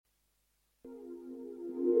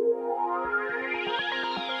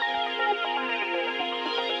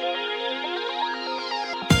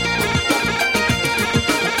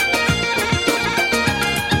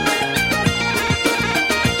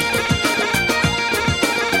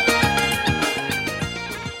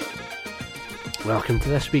welcome to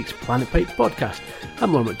this week's Planet Pipe podcast.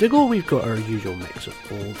 I'm Lauren McDougall. We've got our usual mix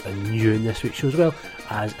of old and new in this week's show, as well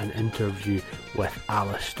as an interview with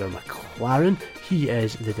Alistair McLaren. He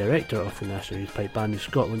is the director of the National Youth Pipe Band of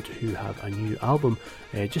Scotland, who have a new album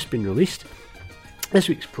just been released. This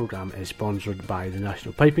week's programme is sponsored by the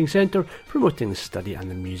National Piping Centre, promoting the study and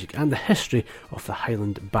the music and the history of the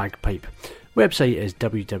Highland bagpipe. Website is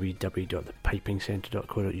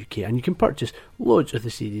www.thepipingcentre.co.uk, and you can purchase loads of the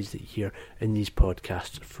CDs that you hear in these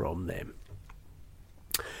podcasts from them.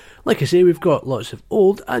 Like I say, we've got lots of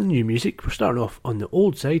old and new music. We're starting off on the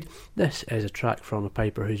old side. This is a track from a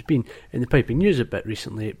piper who's been in the piping news a bit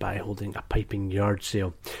recently by holding a piping yard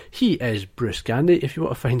sale. He is Bruce Gandy. If you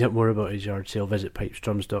want to find out more about his yard sale, visit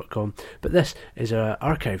pipestrums.com. But this is an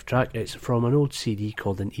archive track. It's from an old CD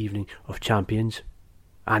called An Evening of Champions.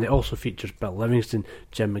 And it also features Bill Livingston,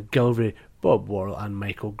 Jim McGillivray, Bob Worrell and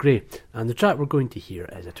Michael Gray. And the track we're going to hear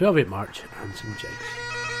is a 12/8 march and some jigs.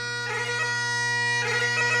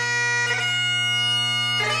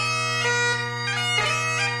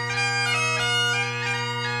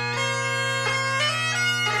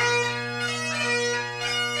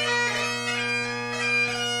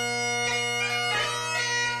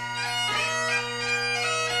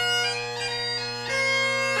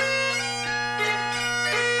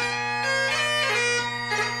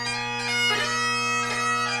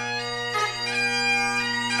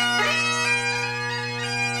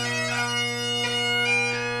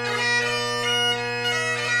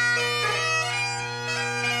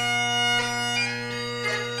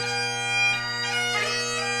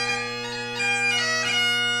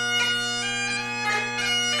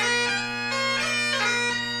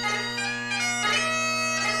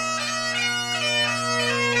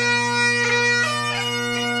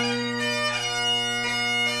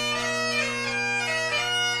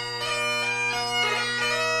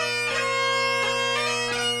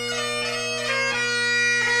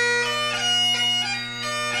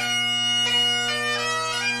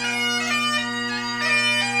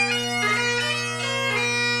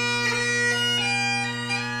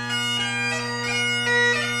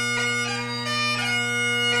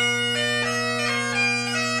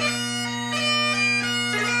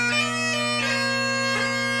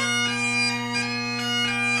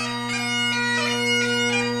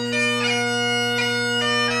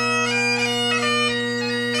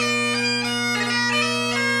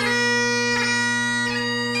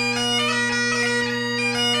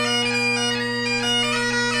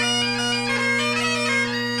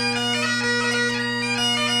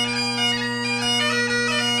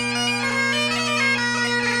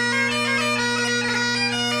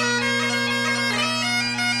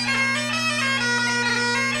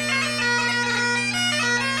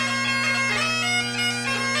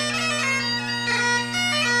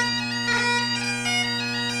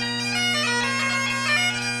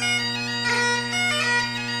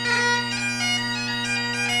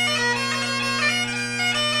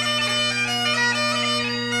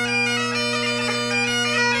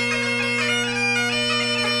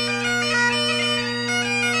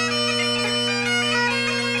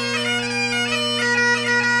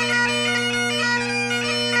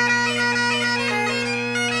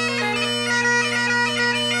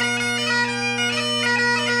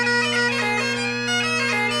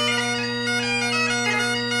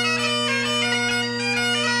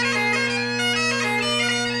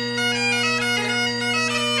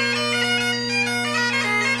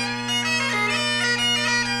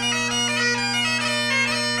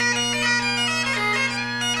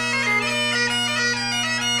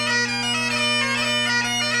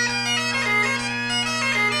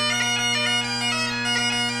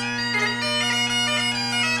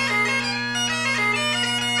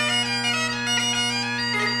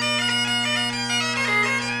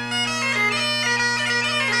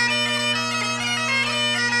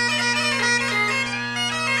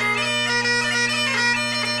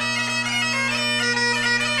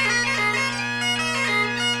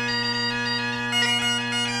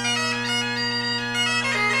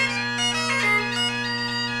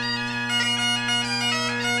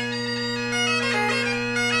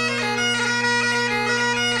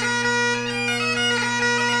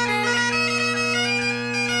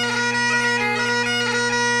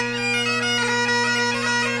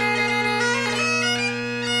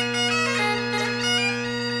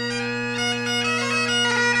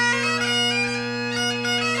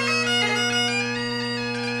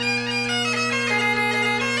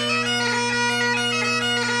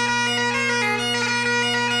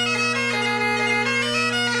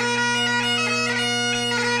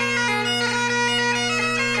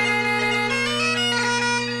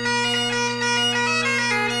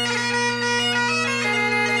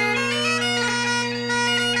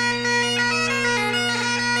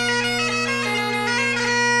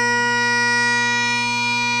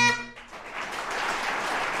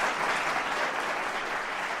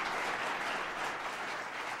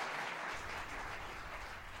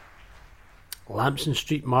 Lamson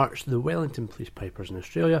Street March, the Wellington Police Pipers in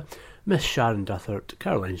Australia, Miss Sharon Duthart,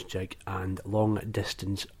 Caroline's Jig, and Long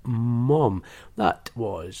Distance Mom. That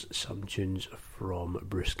was some tunes from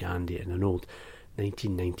Bruce Gandy in an old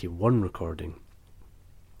 1991 recording.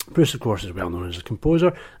 Bruce, of course, is well known as a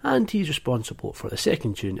composer, and he's responsible for the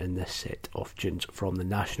second tune in this set of tunes from the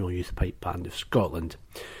National Youth Pipe Band of Scotland.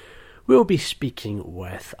 We'll be speaking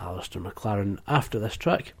with Alistair McLaren after this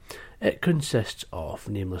track. It consists of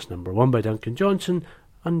Nameless No. 1 by Duncan Johnson,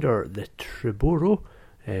 Under the Triboro,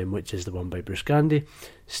 which is the one by Bruce Gandy,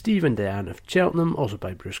 Steve and Diane of Cheltenham, also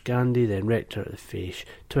by Bruce Gandy, then Rector at the Face,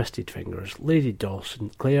 Twisted Fingers, Lady Dawson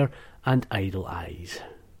Clare, and Idle Eyes.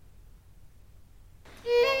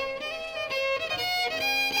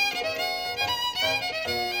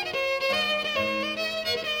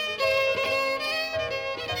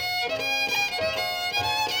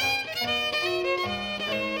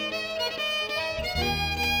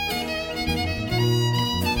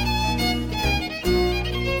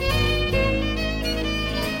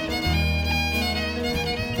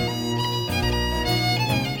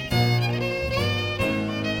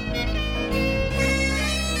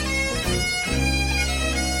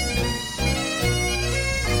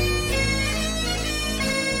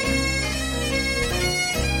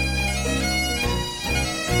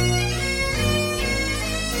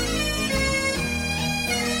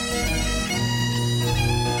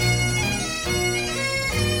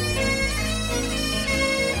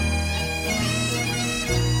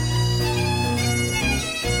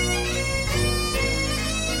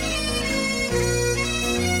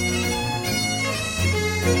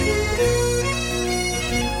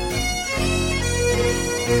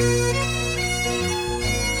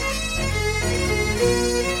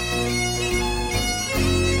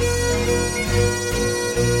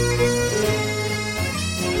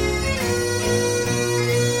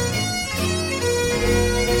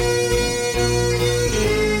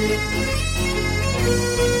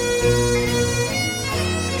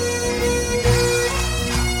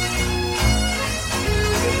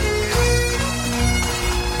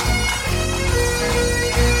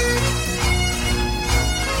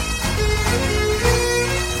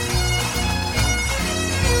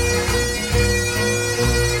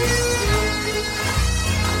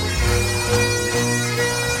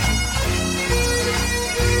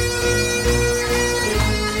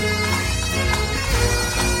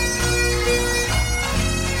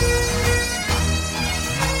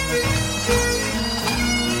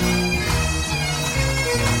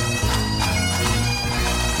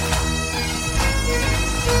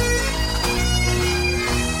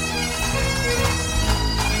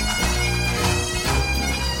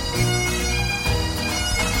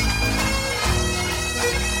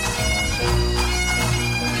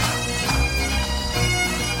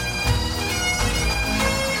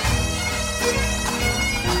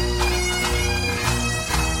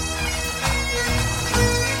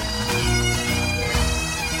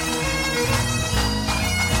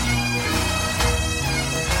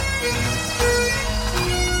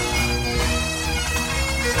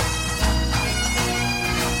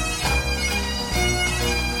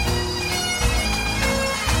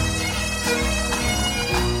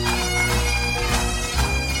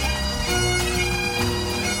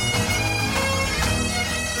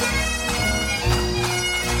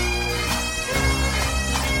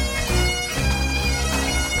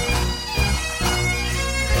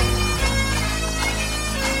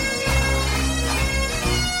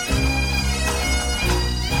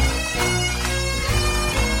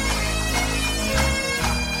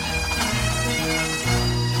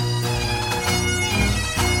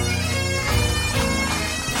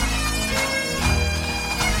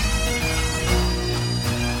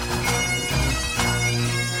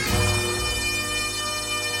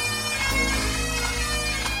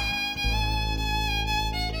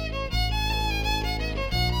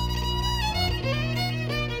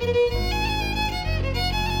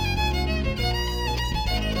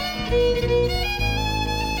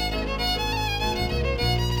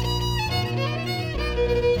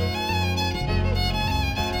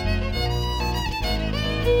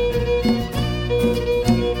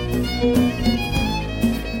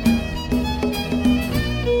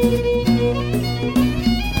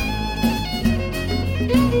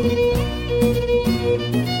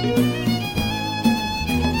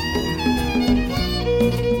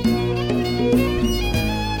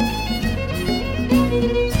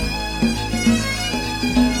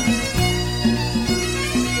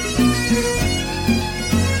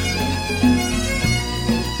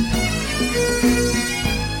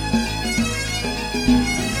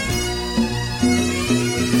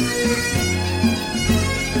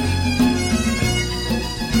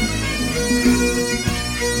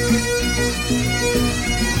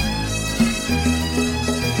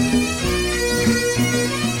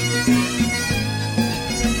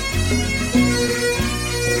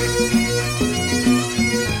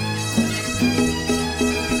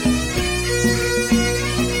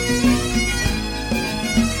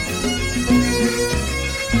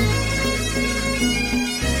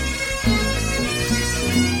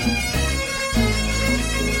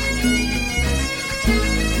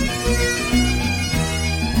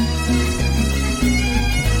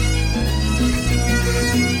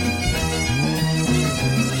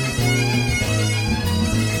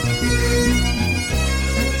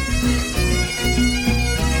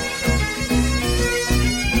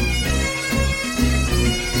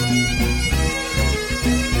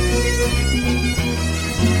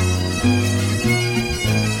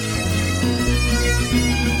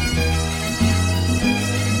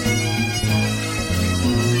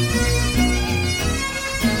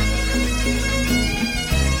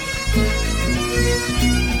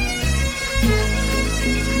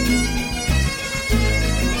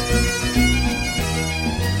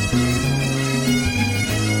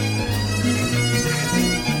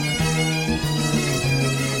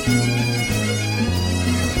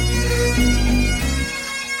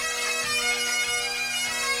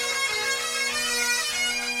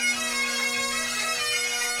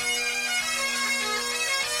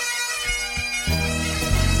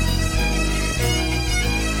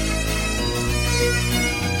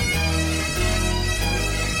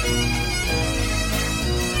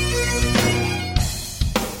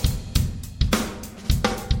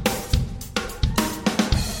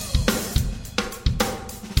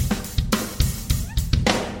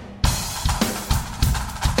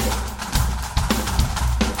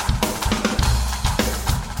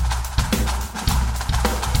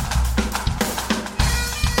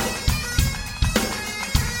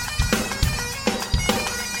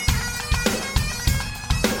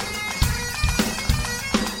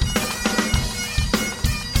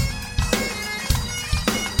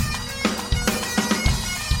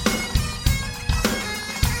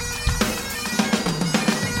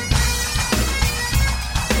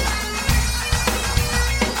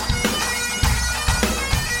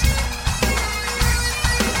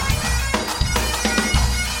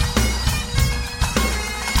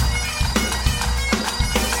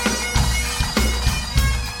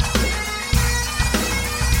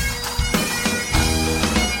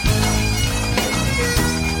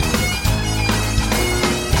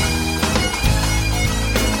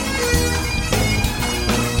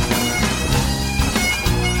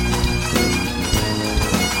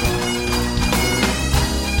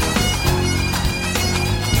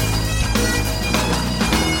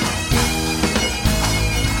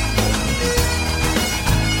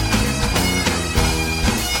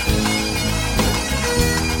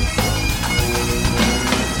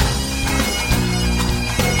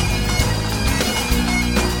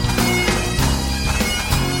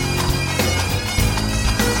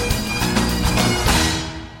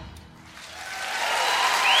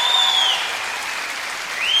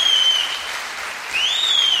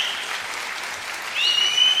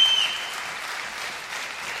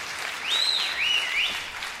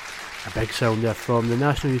 A big sound there from the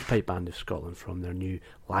National Youth Pipe Band of Scotland from their new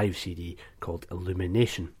live CD called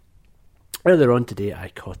Illumination. Earlier on today I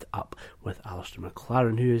caught up with Alistair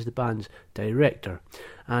McLaren, who is the band's director,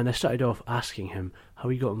 and I started off asking him how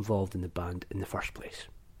he got involved in the band in the first place.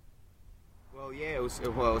 Well, yeah, it was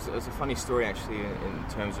a funny story actually in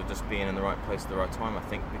terms of just being in the right place at the right time, I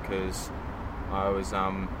think, because I was,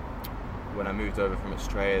 when I moved over from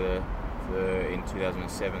Australia in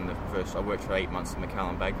 2007, I worked for 8 months in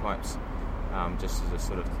Macallan Bagpipes, just as a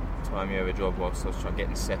sort of time-over job whilst I was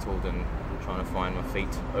getting settled and trying to find my feet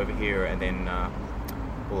over here, and then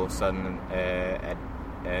all of a sudden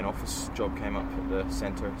an office job came up at the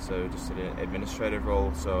centre, so just an administrative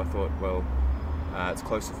role. So I thought, well, it's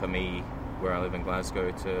closer for me where I live in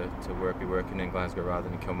Glasgow to be working in Glasgow rather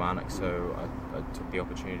than Kilmarnock, so I took the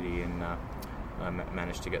opportunity and I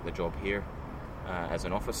managed to get the job here as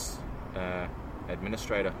an office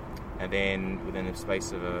administrator. And then within the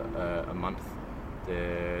space of a month,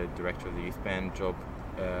 the director of the youth band job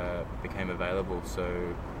became available, so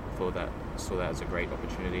I saw that as a great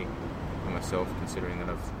opportunity for myself, considering that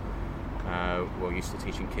I've used to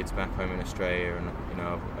teaching kids back home in Australia, and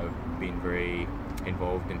I've been very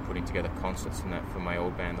involved in putting together concerts and that for my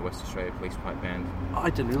old band, the West Australia Police Pipe Band. Oh,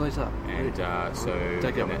 I didn't realise that. And so did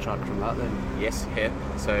I get my track from that then? Yes, yeah.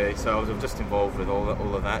 So I was just involved with all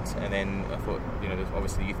of that, and then I thought,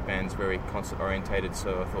 obviously the youth band's very concert orientated,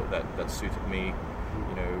 so I thought that suited me,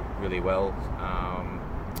 really well.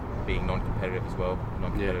 being non-competitive as well,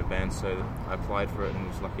 non-competitive band. So I applied for it and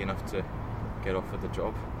was lucky enough to get offered the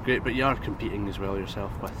job. Great, but you are competing as well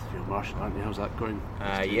yourself with Field Marshal, aren't you? How's that going?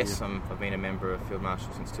 Yes, I've been a member of Field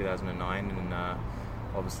Marshal since 2009, and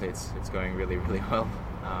obviously it's going really, really well.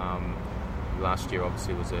 Last year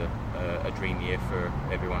obviously was a dream year for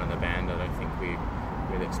everyone in the band. I don't think we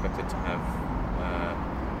really expected to have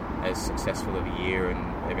as successful of a year,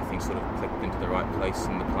 and everything sort of clicked into the right place,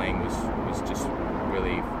 and the playing was just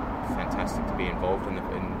really fantastic to be involved in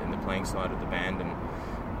the playing side of the band, and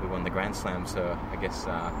we won the Grand Slam, so I guess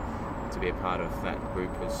to be a part of that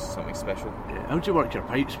group was something special. Yeah. How do you work your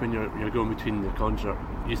pipes when you're going between the concert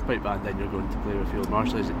youth pipe band and you're going to play with Field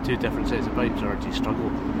Marshal? Is it two different sets of pipes, or do you struggle?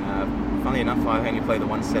 Funnily enough, I only play the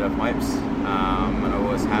one set of pipes, and I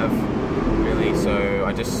always have, really, so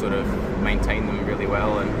I just sort of maintain them really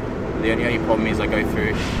well, and the only problem is I'll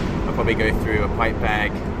probably go through a pipe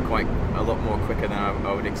bag quite a lot more quicker than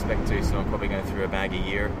I would expect to, so I'm probably going through a bag a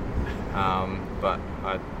year. But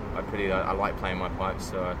I like playing my pipes,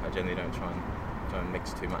 so I generally don't try and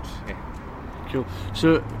mix too much. Yeah. Cool.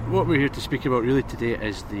 So what we're here to speak about really today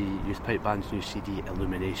is the Youth Pipe Band's new CD,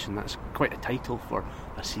 Illumination. That's quite a title for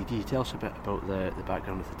a CD. Tell us a bit about the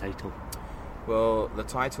background of the title. Well, the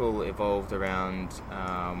title evolved around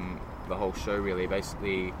the whole show, really.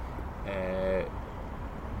 Basically,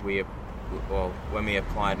 when we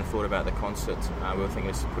applied and thought about the concert, we were thinking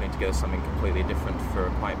of putting together something completely different for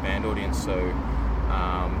a pipe band audience, so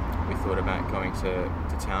we thought about going to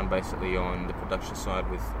town basically on the production side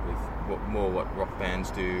with what rock bands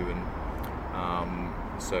do, and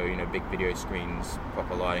so big video screens,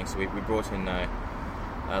 proper lighting. So we brought in a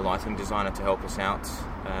lighting designer to help us out,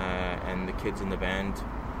 and the kids in the band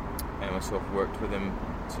and myself worked with them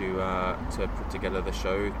to put together the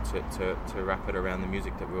show, to wrap it around the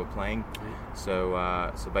music that we were playing. So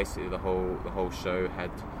basically the whole show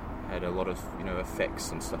had a lot of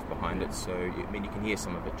effects and stuff behind it. So you can hear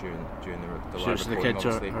some of it during the live recording. So the kids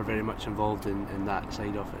are very much involved in that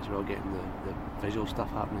side of it as well, getting the visual stuff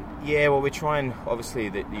happening. Yeah, well, we try and obviously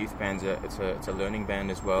the youth band's it's a learning band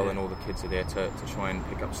as well, and all the kids are there to try and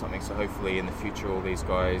pick up something. So hopefully in the future all these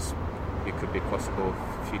guys, it could be possible,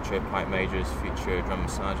 future pipe majors, future drum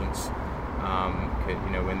sergeants,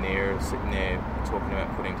 when they're sitting there talking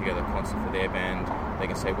about putting together a concert for their band, they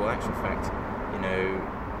can say, well, actual fact,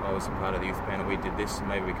 I was a part of the youth band and we did this, and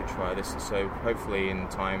maybe we could try this. So hopefully in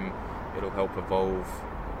time it'll help evolve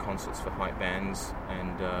concerts for pipe bands,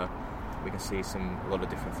 and we can see a lot of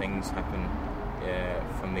different things happen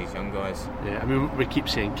from these young guys. Yeah, I mean, we keep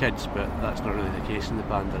saying kids, but that's not really the case in the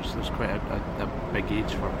band. There's quite a big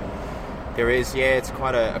age for. There is, yeah. It's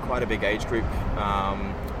quite a big age group.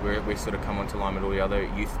 We sort of come onto line with all the other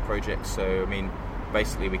youth projects. So I mean,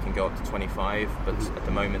 basically we can go up to 25, but at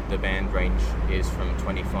the moment the band range is from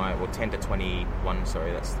 25 or 10 to 21.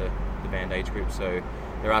 Sorry, that's the band age group. So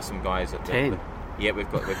there are some guys at 10. Yeah, we've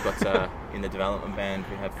got in the development band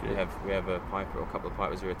we have a piper or a couple of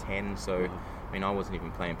pipers who are 10. So I mean, I wasn't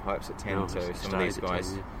even playing pipes at 10. So some of these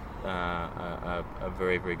guys are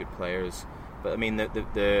very, very good players. But I mean,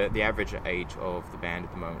 the average age of the band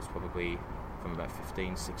at the moment is probably from about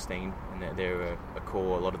 15, 16, and they're a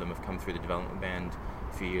core. A lot of them have come through the development band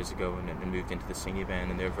a few years ago and moved into the senior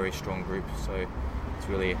band, and they're a very strong group. So it's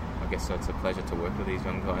really, I guess, it's a pleasure to work with these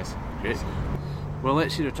young guys. Great. Well,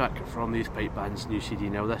 let's hear a track from the Youth Pipe Band's new CD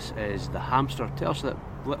now. This is The Hamster. Tell us a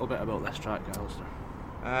little bit about this track, Alistair.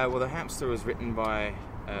 Well, The Hamster was written by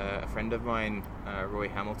a friend of mine, Roy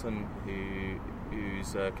Hamilton,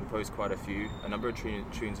 who's composed quite a number of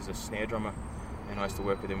tunes as a snare drummer, and I used to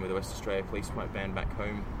work with him with the West Australia Police Pipe Band back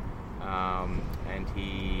home, and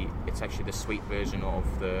it's actually the suite version of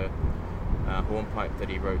the hornpipe that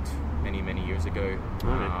he wrote many years ago,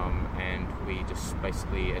 and we just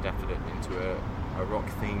basically adapted it into a rock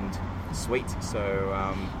themed suite.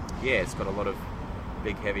 So it's got a lot of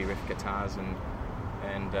big heavy riff guitars,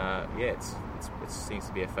 and it seems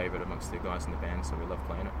to be a favourite amongst the guys in the band, so we love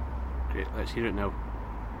playing it. Great, let's hear it now.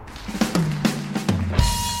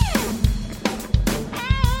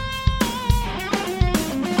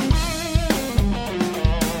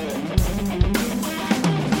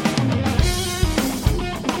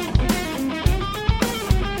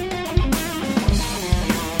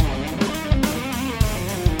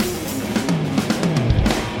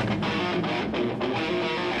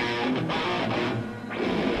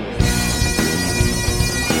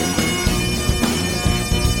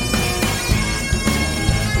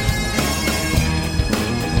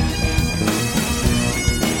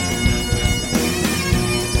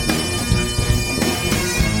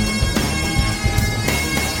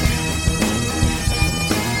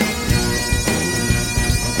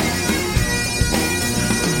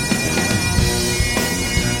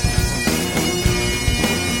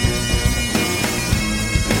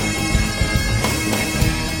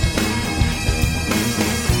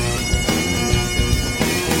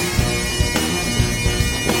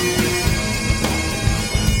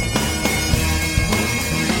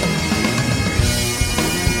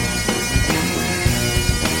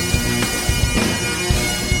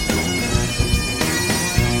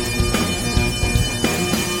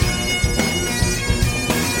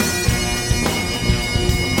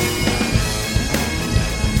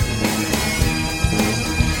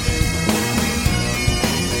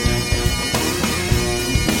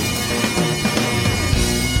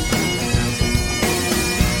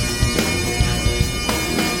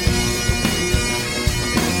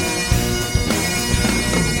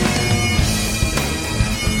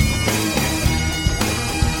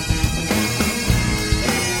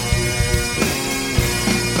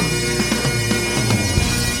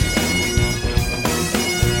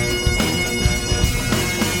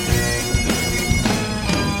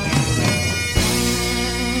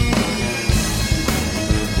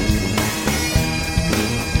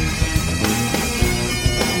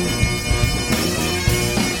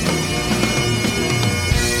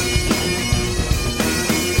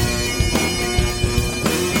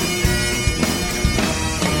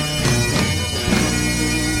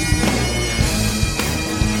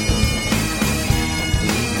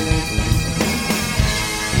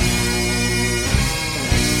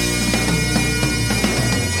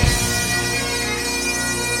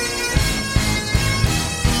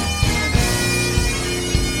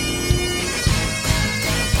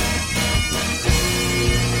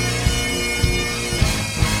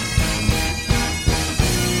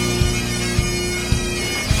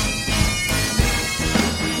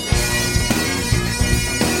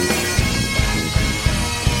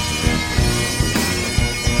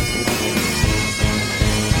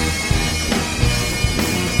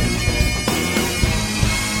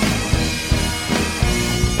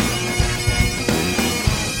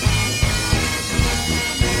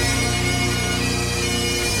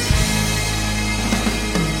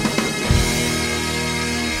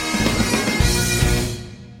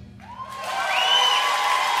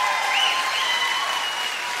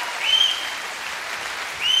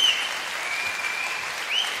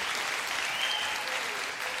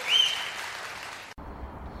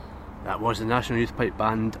 That was the National Youth Pipe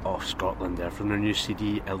Band of Scotland there from their new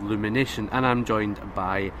CD Illumination, and I'm joined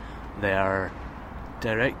by their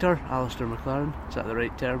director, Alistair McLaren. Is that the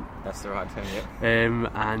right term? That's the right term, yeah.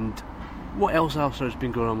 And what else, Alistair, has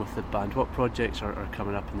been going on with the band? What projects are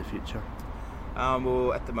coming up in the future?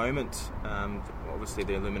 Well, at the moment, obviously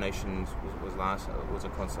the Illumination was a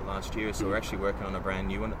concert last year, so we're actually working on a brand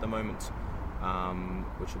new one at the moment,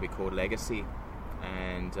 which will be called Legacy,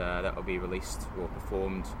 and that will be released or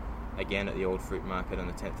performed again at the Old Fruit Market on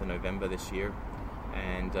the 10th of November this year.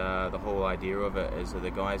 And the whole idea of it is that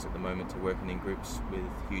the guys at the moment are working in groups with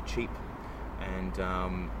Hugh Cheap, and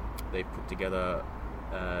they've put together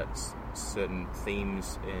certain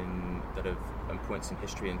themes that have points in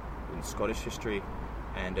history and in Scottish history,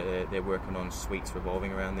 and they're working on suites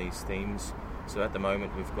revolving around these themes. So at the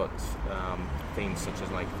moment we've got themes such as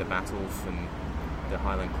like the battles and the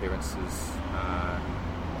Highland clearances,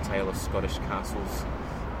 tale of Scottish castles.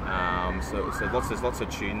 So there's lots of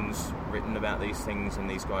tunes written about these things, and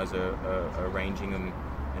these guys are arranging them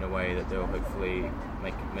in a way that they'll hopefully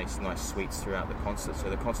make nice suites throughout the concert. So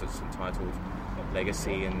the concert's entitled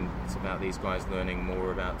Legacy, and it's about these guys learning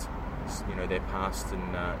more about their past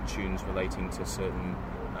and tunes relating to certain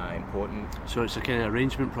important. So it's a kind of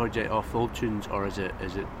arrangement project off old tunes, or is it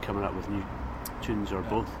coming up with new tunes, or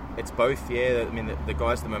both? It's both, yeah. I mean, the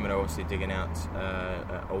guys at the moment are obviously digging out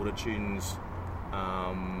older tunes.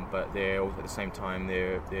 But they're all, at the same time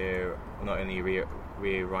they're not only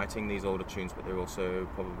rewriting these older tunes, but they're also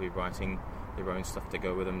probably writing their own stuff to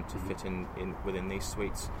go with them to fit in within these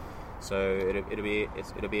suites. So it'll be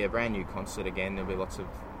a brand new concert again. There'll be lots of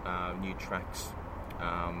new tracks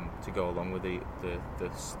to go along with the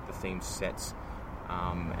theme sets,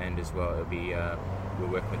 and as well it'll be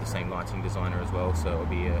we're working with the same lighting designer as well, so it'll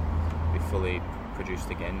be fully produced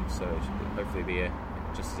again. So it should hopefully be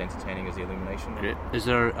just as entertaining as the Illumination. Great. Is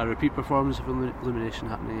there a repeat performance of Illumination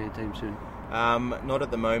happening anytime soon? Not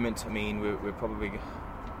at the moment. I mean, we're probably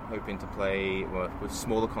hoping to play with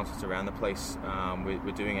smaller concerts around the place.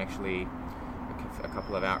 We're doing actually a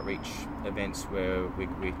couple of outreach events where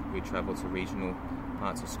we travel to regional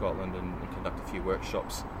parts of Scotland and conduct a few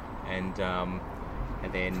workshops, and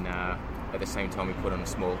then at the same time we put on a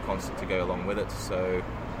small concert to go along with it. So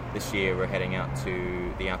this year we're heading out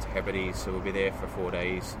to the Outer Hebrides, so we'll be there for 4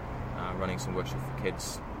 days, running some workshops for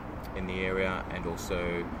kids in the area, and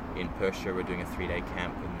also in Perthshire we're doing a 3-day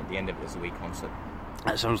camp, and at the end of it is a wee concert.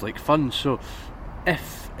 That sounds like fun. So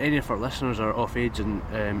if any of our listeners are of age and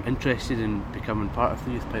interested in becoming part of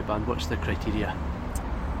the Youth Pipe Band, what's the criteria?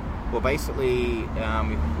 Well, basically,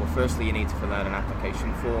 firstly you need to fill out an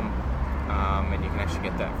application form, and you can actually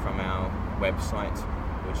get that from our website,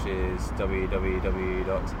 which is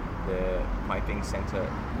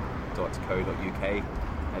www.thepipingcentre.co.uk,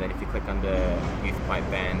 and then if you click under Youth Pipe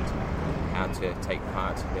Band, how to take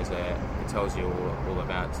part, it tells you all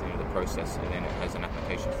about the process, and then it has an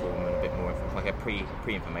application form and a bit more, like a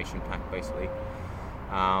pre-information pack basically.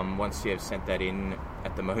 Once you have sent that in,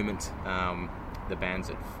 at the moment the band's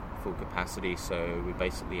at full capacity, so we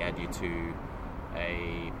basically add you to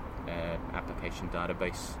a application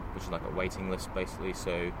database, which is like a waiting list basically.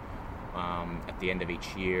 So at the end of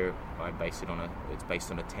each year it's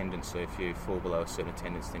based on attendance, so if you fall below a certain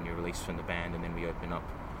attendance then you're released from the band, and then we open up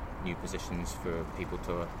new positions for people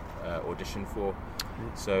to audition for.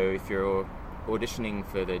 So if you're auditioning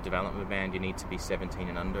for the development band, you need to be 17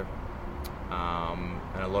 and under,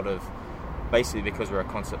 and a lot of, basically because we're a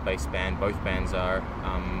concert-based band, both bands are,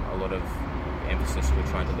 a lot of emphasis we're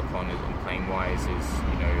trying to look on in playing wise is,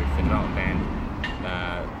 for development band,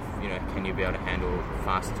 can you be able to handle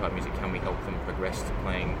faster type music? Can we help them progress to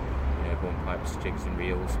playing, hornpipes, jigs and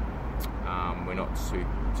reels? We're not too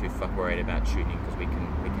worried about tuning, because we can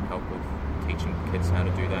help with teaching kids how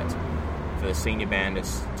to do that. For the senior band,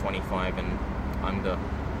 it's 25 and under,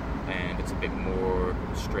 and it's a bit more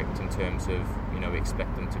strict in terms of, we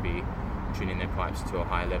expect them to be tuning their pipes to a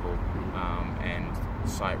high level, and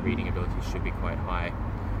sight reading abilities should be quite high,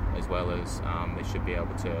 as well as they should be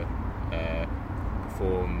able to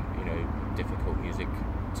perform difficult music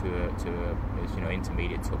to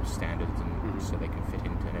intermediate sort of standards, and so they can fit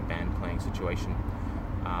into a band playing situation.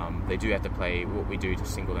 They do have to play, what we do to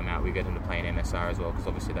single them out, we get them to play an MSR as well, because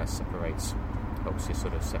obviously that helps you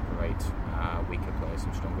sort of separate weaker players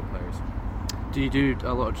from stronger players. Do you do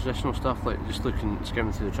a lot of traditional stuff, like just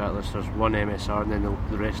skimming through the track list, there's one MSR and then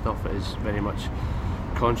the rest of it is very much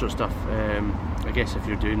concert stuff? I guess if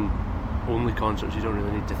you're doing only concerts you don't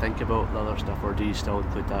really need to think about the other stuff, or do you still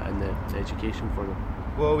include that in the education for them?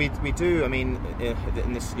 Well, we do. I mean,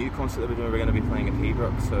 in this new concert that we're doing, we're going to be playing a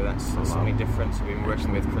Pibroch, so that's something different. So we've been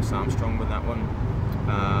working with Chris Armstrong with that one,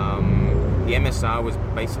 The MSR was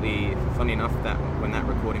basically, funny enough, that when that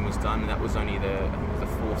recording was done, that was only I think it was the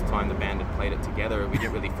fourth time the band had played it together. We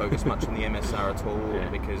didn't really focus much on the MSR at all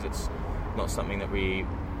because it's not something that we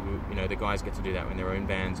the guys get to do that in their own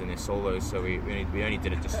bands and their solos. So we only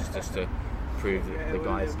did it just to prove that the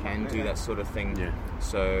guys can do that sort of thing. Yeah.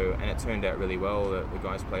 So, and it turned out really well. The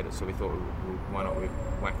guys played it, so we thought, why not we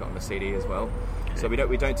whack it on the CD as well? Okay. So we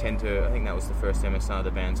don't tend to. I think that was the first MSR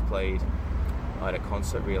the band's played at a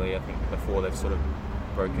concert, really. I think before they've sort of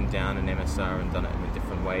broken down an MSR and done it in a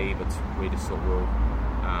different way, but we just thought,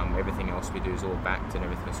 everything else we do is all backed and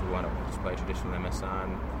everything, so why not just play traditional MSR,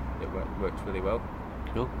 and it worked really well.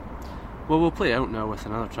 Cool. Well, we'll play out now with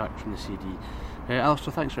another track from the CD.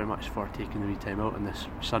 Alistair, thanks very much for taking the wee time out on this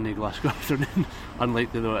sunny Glasgow afternoon,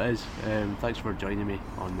 unlikely though it is. Thanks for joining me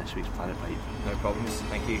on this week's Planet Pipe. No problems,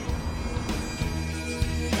 thank you.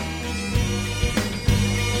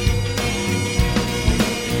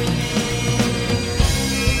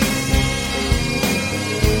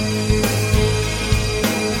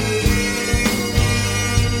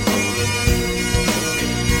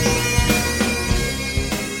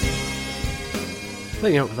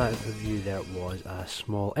 Playing out with that review there was a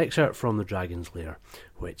small excerpt from The Dragon's Lair,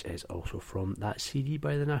 which is also from that CD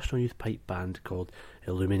by the National Youth Pipe Band called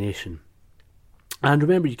Illumination. And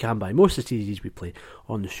remember, you can buy most of the CDs we play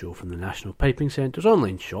on the show from the National Piping Centre's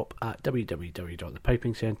online shop at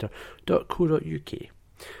www.thepipingcentre.co.uk.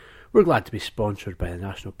 We're glad to be sponsored by the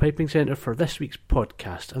National Piping Centre for this week's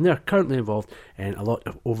podcast, and they are currently involved in a lot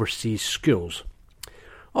of overseas schools.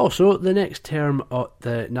 Also, the next term at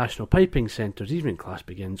the National Piping Centre's evening class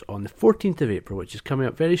begins on the 14th of April, which is coming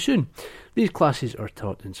up very soon. These classes are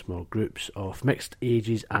taught in small groups of mixed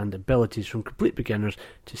ages and abilities, from complete beginners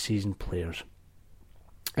to seasoned players.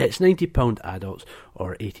 It's £90 adults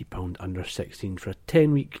or £80 under 16 for a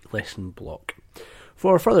 10-week lesson block.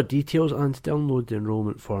 For further details and to download the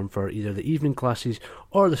enrolment form for either the evening classes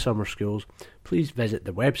or the summer schools, please visit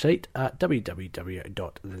the website at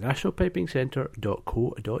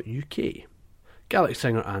www.thenationalpipingcentre.co.uk. Gaelic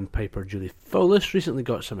singer and piper Julie Fowlis recently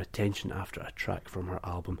got some attention after a track from her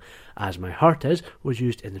album As My Heart Is was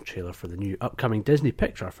used in the trailer for the new upcoming Disney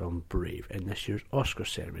Pixar film Brave in this year's Oscar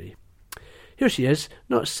ceremony. Here she is,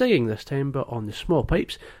 not singing this time, but on the small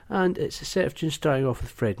pipes, and it's a set of tunes starting off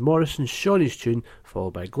with Fred Morrison's Shawnee's Tune,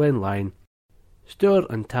 followed by Glenn Lyon, Stour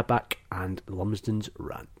and Tabak, and Lumsden's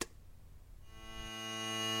Rant.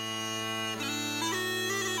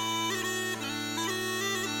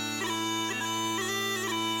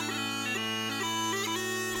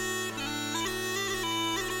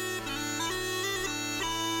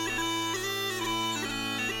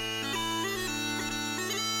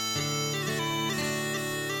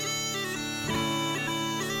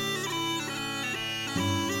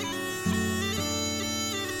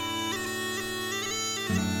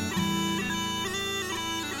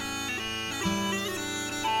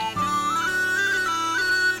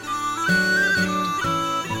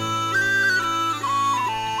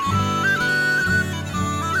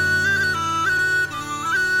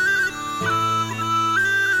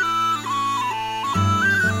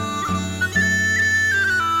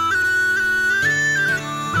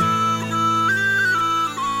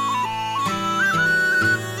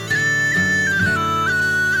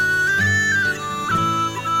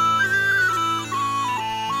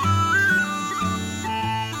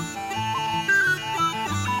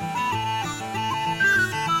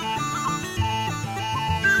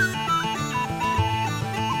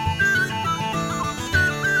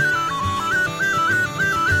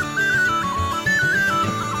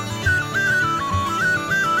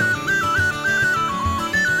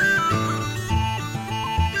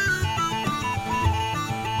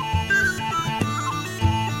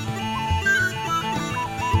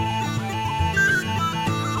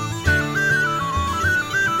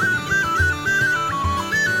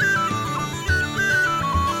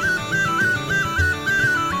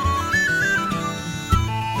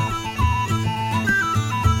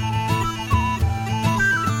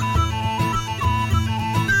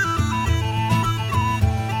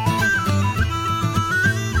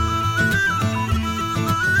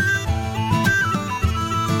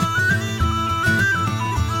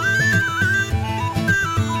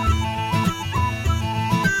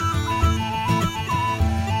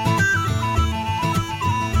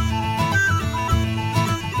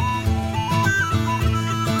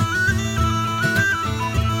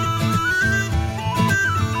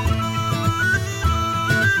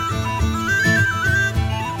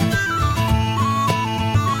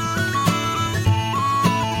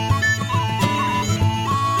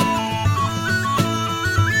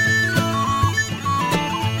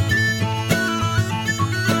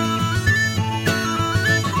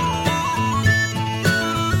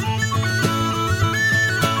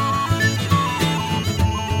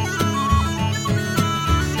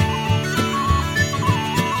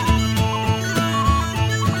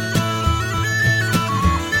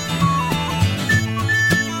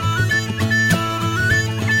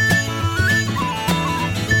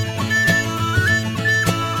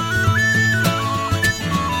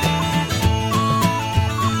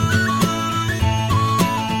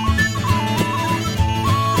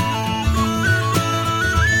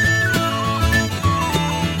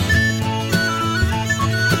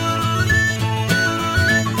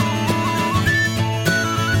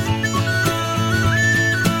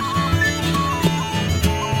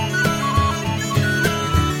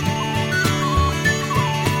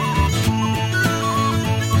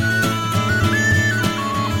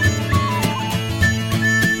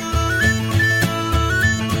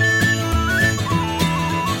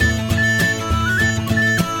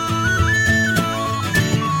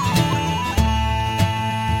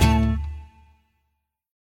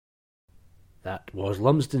 was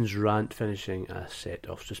Lumsden's rant finishing a set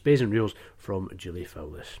of Spades and Reels from Julie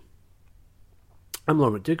Fowlis. I'm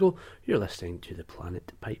Lauren McDougall. You're listening to the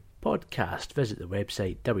Planet Pipe podcast. Visit the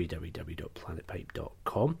website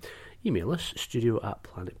www.planetpipe.com. Email us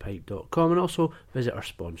studio@planetpipe.com, and also visit our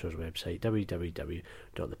sponsors website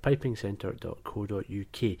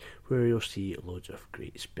www.thepipingcentre.co.uk, where you'll see loads of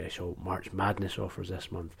great special March Madness offers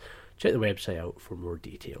this month. Check the website out for more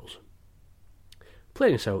details.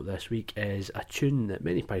 Playing us out this week is a tune that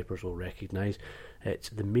many pipers will recognise. It's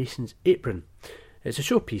The Mason's Apron. It's a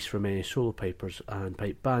showpiece for many solo pipers and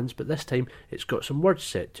pipe bands, but this time it's got some words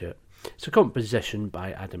set to it. It's a composition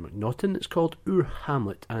by Adam McNaughton. It's called Our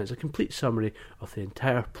Hamlet, and it's a complete summary of the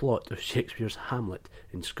entire plot of Shakespeare's Hamlet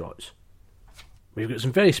in Scots. We've got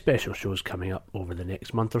some very special shows coming up over the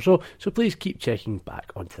next month or so please keep checking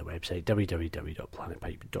back onto the website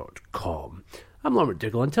www.planetpipe.com. I'm Lauren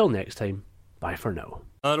McDougall. Until next time, bye for now.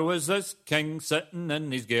 There was this king sitting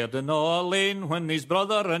in his garden all alane, when his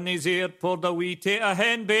brother in his ear poured a wee tate o'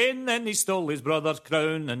 henbane. Then he stole his brother's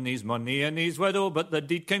crown and his money and his widow. But the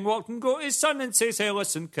deed king walked and go to his son and says, "Hey,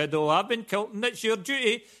 listen, kiddo, I've been killed and it's your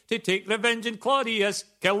duty to take revenge on Claudius.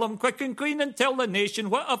 Kill him quick and clean and tell the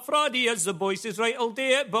nation what a fraud he is." The boy says, "Right, I'll do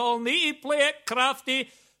it, but I'll need to play it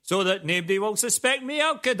crafty, so that nobody will suspect me,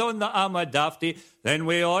 I'll kid on that I'm a dafty." Then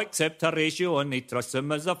we all accept Horatio and he trusts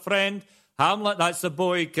him as a friend. Hamlet, that's the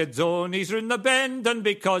boy, kid's on, he's round the bend, and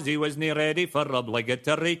because he wasn't ready for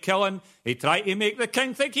obligatory killing, he tried to make the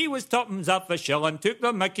king think he was tuppence off a shilling. Took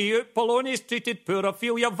the mickey out, Polonius treated poor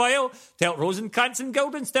Ophelia vile, telt Rosencrantz and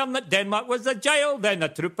Guildenstern that Denmark was a jail. Then a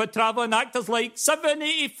troop of travelling actors like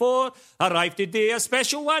 784 arrived today, a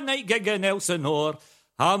special one-night gig in Elsinore.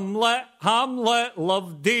 Hamlet, Hamlet,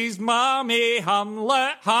 loved his mammy.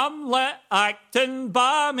 Hamlet, Hamlet, acting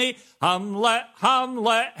balmy. Hamlet,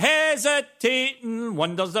 Hamlet, hesitating.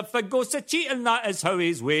 Wonders if a ghost of cheating, that is how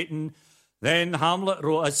he's waiting. Then Hamlet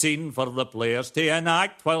wrote a scene for the players to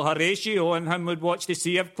enact, while Horatio and him would watch to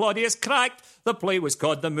see if Claudius cracked. The play was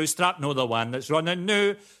called The Mousetrap, no the one that's running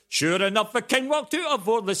now. Sure enough, the king walked out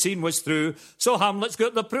before the scene was through. So Hamlet's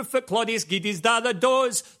got the proof that Claudius gied his dad a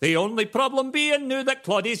dose. The only problem being now that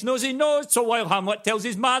Claudius knows he knows. So while Hamlet tells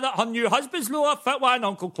his ma that her new husband's low a fit one,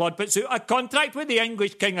 Uncle Claude puts out a contract with the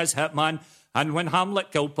English king as hitman. And when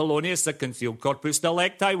Hamlet killed Polonius, the concealed corpus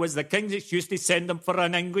delicti was the king's excuse to send him for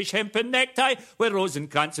an English hempen necktie with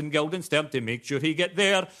Rosencrantz and Guildenstern to make sure he get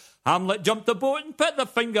there. Hamlet jumped the boat and put the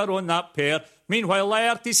finger on that pair. Meanwhile,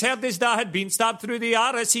 Laertes heard his dad had been stabbed through the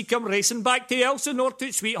arras. He come racing back to Elsinore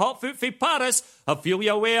to sweet hot foot for Paris.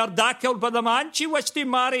 Ophelia were dackled by the man she wished to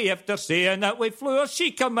marry. After saying it with floors,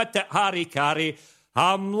 she committed Harry Carey.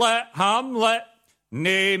 Hamlet, Hamlet,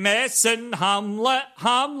 nae messin'. Hamlet,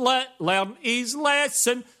 Hamlet, learn his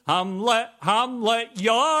lesson. Hamlet, Hamlet,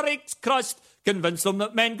 Yorick's crust. Convinced them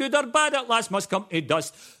that men good or bad at last must come to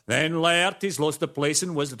dust. Then Laertes lost the place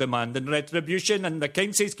and was demanding retribution, and the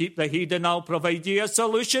king says, "Keep the heed and I'll provide you a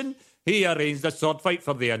solution." He arranged a sword fight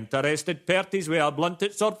for the interested parties, with a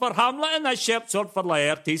blunted sword for Hamlet and a sharp sword for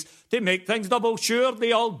Laertes. To make things double sure,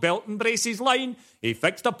 the old belt and braces line. He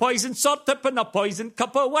fixed a poisoned sword tip and a poisoned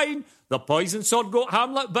cup of wine. The poisoned sword got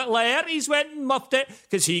Hamlet, but Laertes went and muffed it,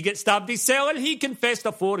 'cause he get stabbed himself and he confessed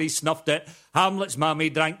afore he snuffed it. Hamlet's mammy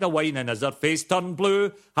drank the wine and as her face turned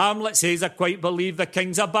blue, Hamlet says, "I quite believe the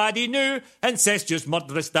king's a baddie new." Incestuous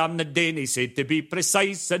murderous damn the Dane, he said to be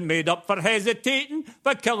precise, and made up for hesitating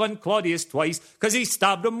by killing Claudius twice, 'cause he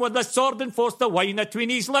stabbed him with a sword and forced the wine atween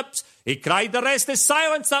his lips. He cried the rest is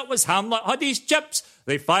silence, that was Hamlet had his chips.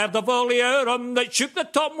 They fired a volley at him that shook the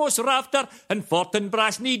topmost rafter, and fought in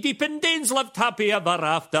brass knee deep, and Danes lived happy ever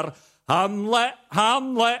after. Hamlet,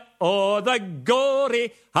 Hamlet, oh the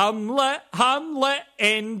gory. Hamlet, Hamlet,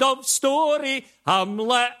 end of story.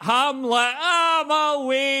 Hamlet, Hamlet, I'm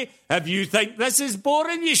away. If you think this is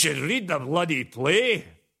boring, you should read the bloody play.